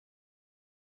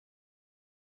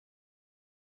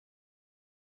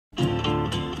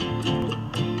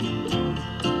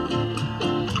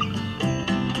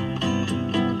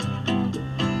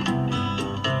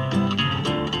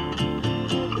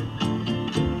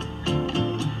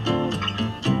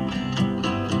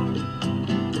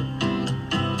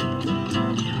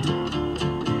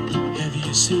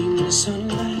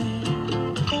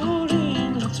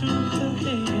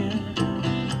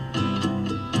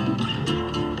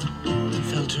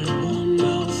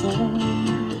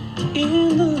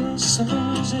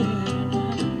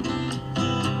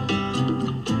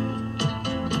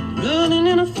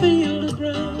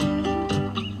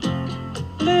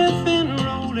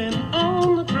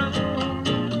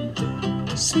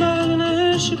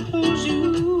she pulls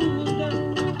you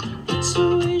down. That's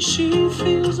the way she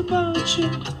feels about you.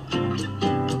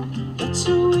 That's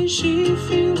the way she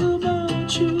feels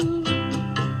about you.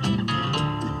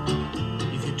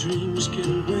 If your dreams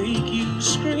can wake you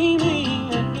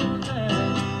screaming at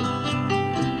night,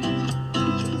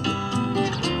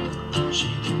 she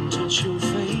can touch your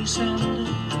face and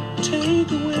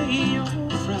take away your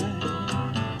fright.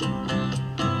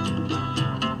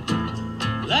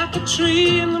 Like a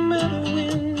tree in the meadow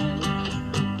wind,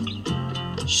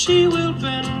 she will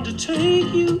bend to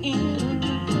take you in.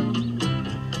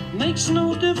 Makes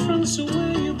no difference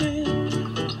where you've been.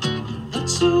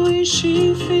 That's the way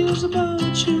she feels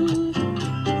about you.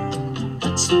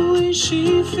 That's the way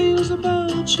she feels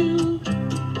about you.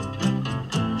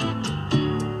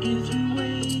 If you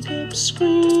wake up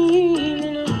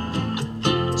screaming,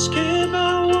 scared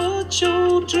about what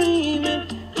you're dreaming,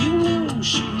 you know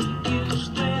she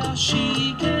is there.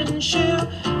 She can share.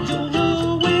 You'll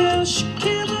know where she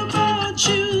cares about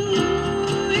you.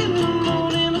 In the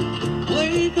morning,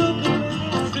 wake up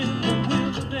laughing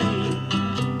with the day.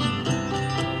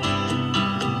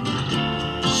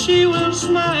 She will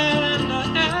smile and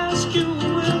ask you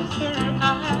with her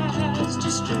eyes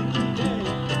to stay.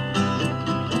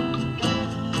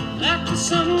 Like the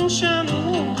sunshine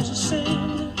holds the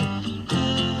sand,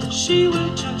 she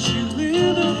will touch you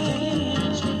with her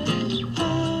hands.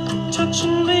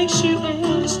 Touching makes you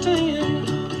understand.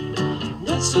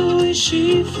 That's the way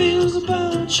she feels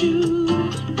about you.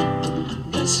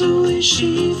 That's the way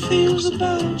she feels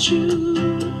about you.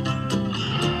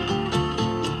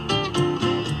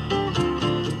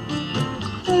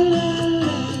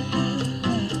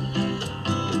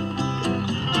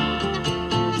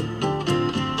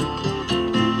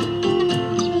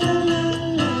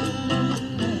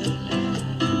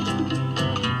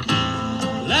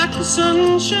 Like the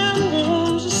sunshine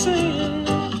warms the sand,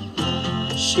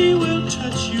 she will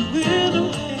touch you with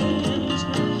her hands.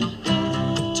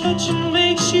 Touching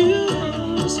makes you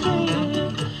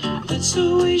understand. That's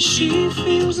the way she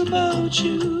feels about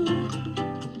you.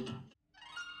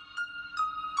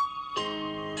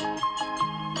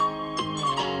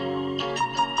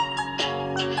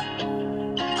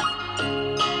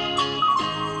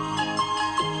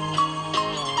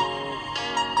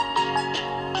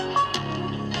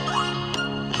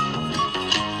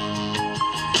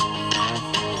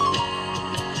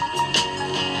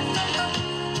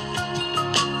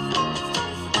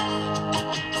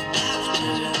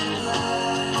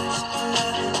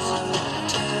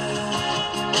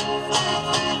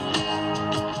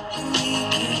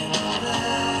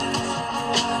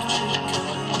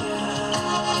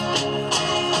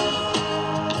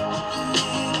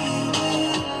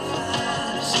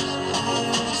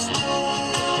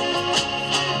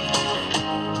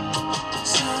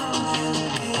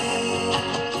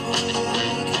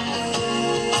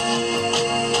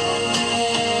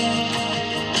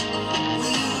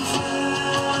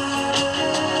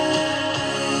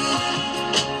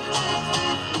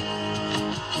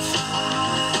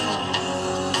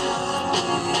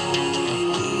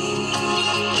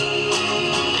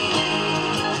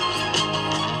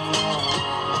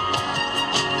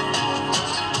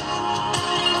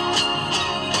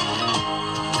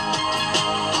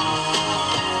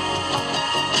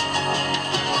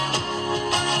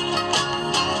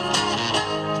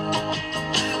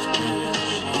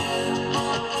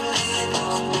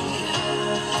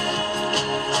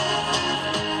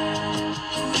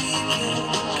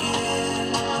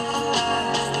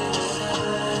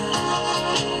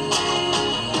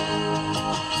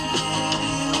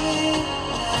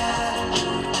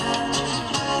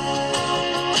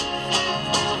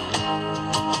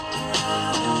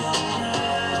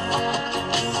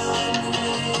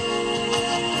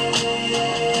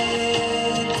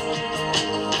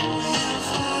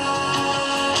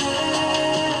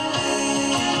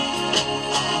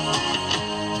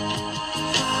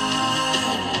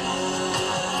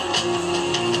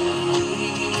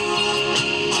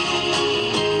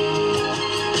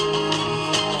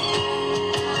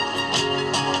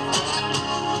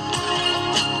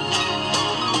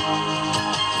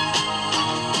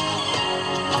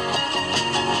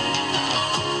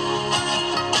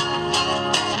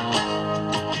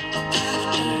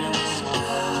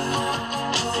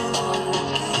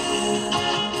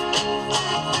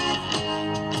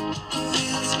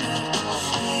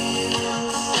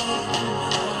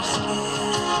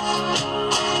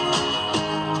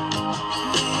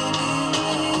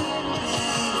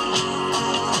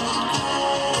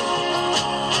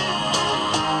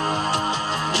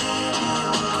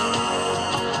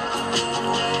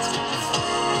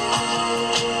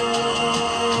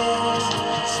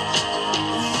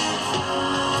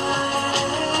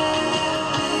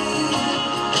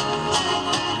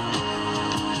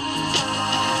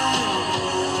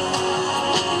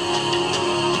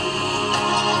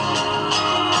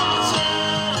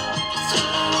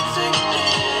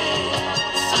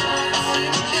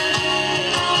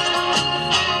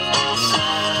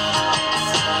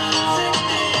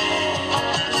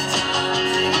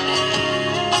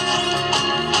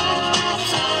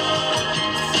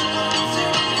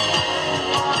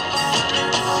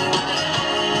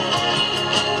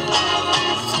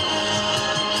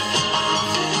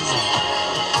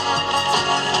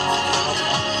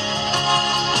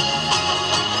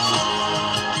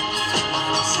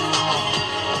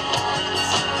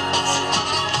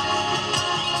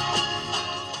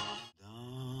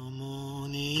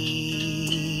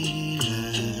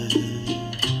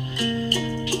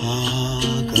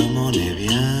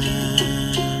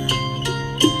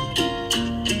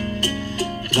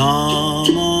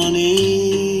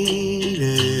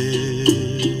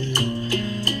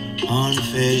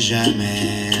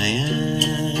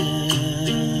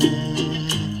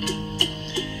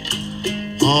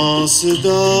 On se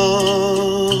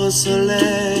dort au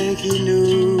soleil qui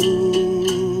nous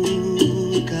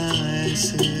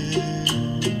caresse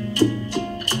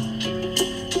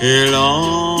et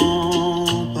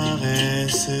l'on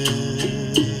paresse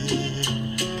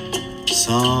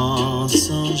sans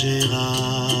songer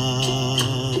à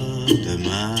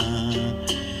demain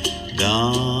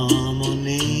dans mon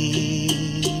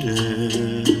île.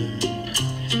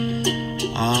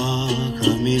 Ah,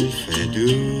 comme il fait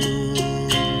doux,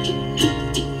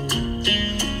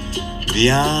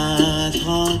 bien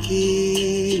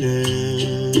tranquille,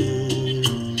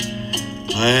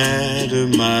 près de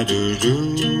ma doudou,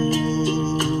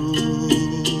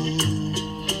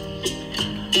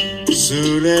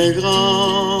 sous les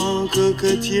grands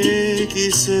cocotiers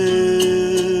qui se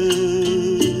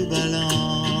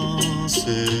balancent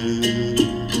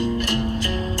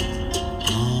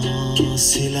en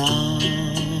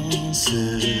silence.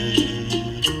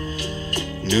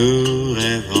 Nous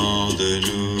rêvons de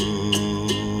nous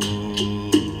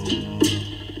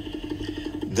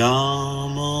dans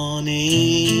mon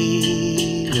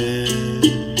île,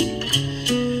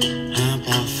 un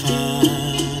parfum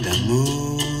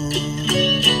d'amour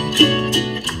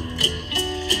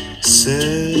se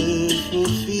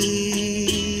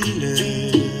faufile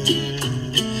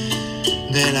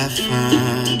dès la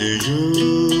fin du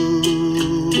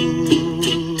jour,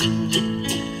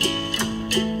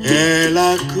 et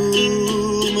la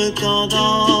cour me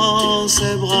tendant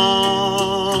ses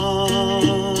bras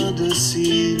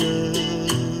dociles,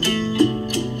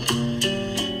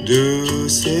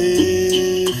 douce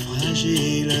et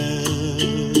fragile,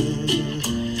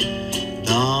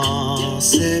 dans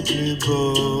ses plus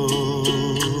beaux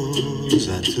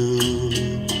atouts,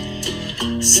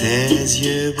 ses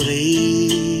yeux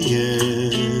brillent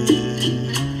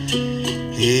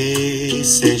et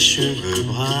ses cheveux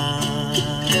bruns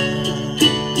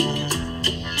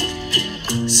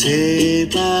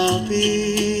s'éparpillent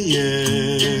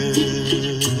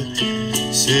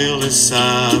sur le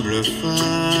sable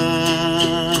fin,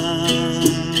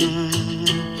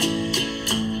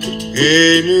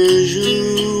 et nous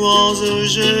jouons au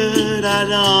jeu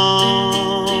d'Adam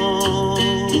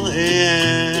et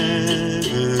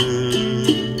Ève,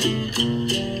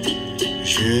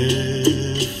 jeu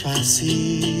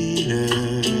facile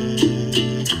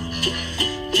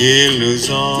qu'ils nous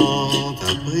ont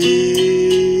appris.